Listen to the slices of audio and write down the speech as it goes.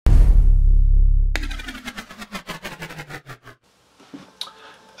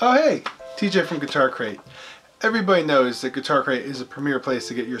Oh hey, TJ from Guitar Crate. Everybody knows that Guitar Crate is a premier place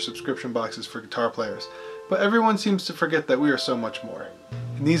to get your subscription boxes for guitar players, but everyone seems to forget that we are so much more.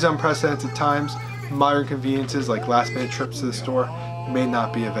 In these unprecedented times, modern conveniences like last-minute trips to the store may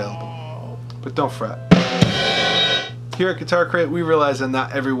not be available. But don't fret. Here at Guitar Crate, we realize that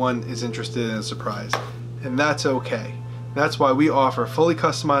not everyone is interested in a surprise, and that's okay. That's why we offer fully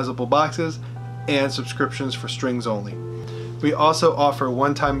customizable boxes and subscriptions for strings only. We also offer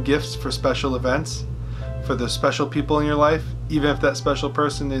one-time gifts for special events, for the special people in your life, even if that special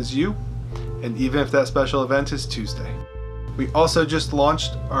person is you, and even if that special event is Tuesday. We also just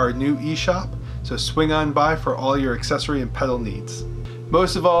launched our new eShop, so swing on by for all your accessory and pedal needs.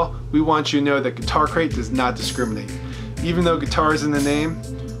 Most of all, we want you to know that Guitar Crate does not discriminate. Even though guitar is in the name,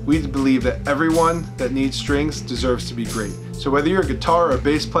 we believe that everyone that needs strings deserves to be great. So whether you're a guitar or a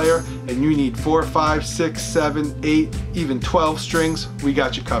bass player and you need 4, 5, 6, 7, 8, even 12 strings, we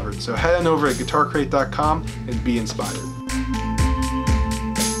got you covered. So head on over at guitarcrate.com and be inspired.